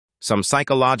Some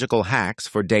psychological hacks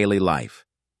for daily life.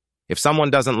 If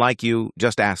someone doesn't like you,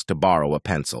 just ask to borrow a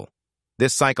pencil.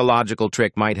 This psychological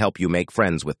trick might help you make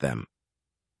friends with them.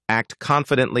 Act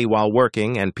confidently while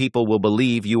working, and people will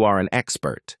believe you are an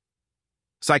expert.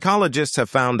 Psychologists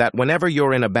have found that whenever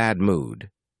you're in a bad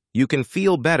mood, you can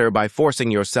feel better by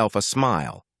forcing yourself a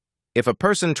smile. If a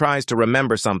person tries to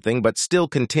remember something but still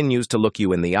continues to look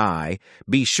you in the eye,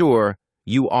 be sure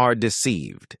you are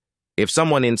deceived. If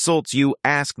someone insults you,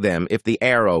 ask them if the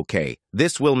air okay.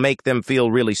 This will make them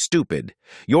feel really stupid.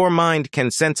 Your mind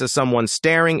can sense someone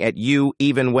staring at you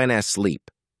even when asleep.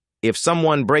 If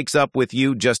someone breaks up with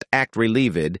you, just act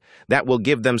relieved. That will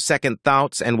give them second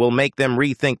thoughts and will make them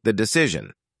rethink the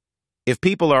decision. If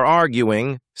people are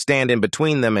arguing, stand in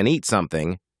between them and eat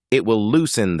something. It will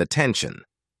loosen the tension.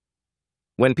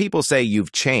 When people say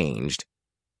you've changed,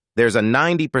 there's a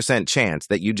 90% chance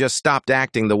that you just stopped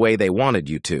acting the way they wanted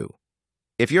you to.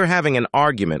 If you're having an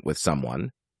argument with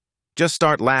someone, just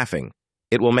start laughing.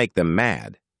 It will make them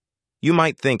mad. You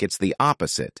might think it's the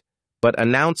opposite, but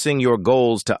announcing your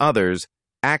goals to others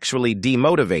actually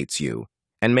demotivates you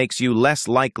and makes you less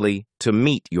likely to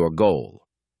meet your goal.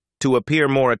 To appear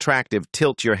more attractive,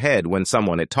 tilt your head when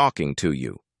someone is talking to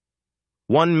you.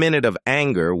 1 minute of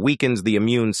anger weakens the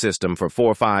immune system for 4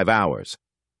 or 5 hours.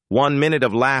 1 minute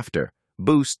of laughter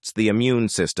boosts the immune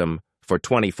system for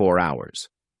 24 hours.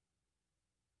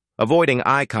 Avoiding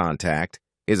eye contact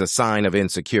is a sign of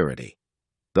insecurity.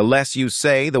 The less you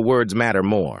say, the words matter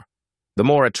more. The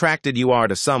more attracted you are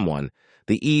to someone,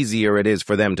 the easier it is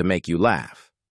for them to make you laugh.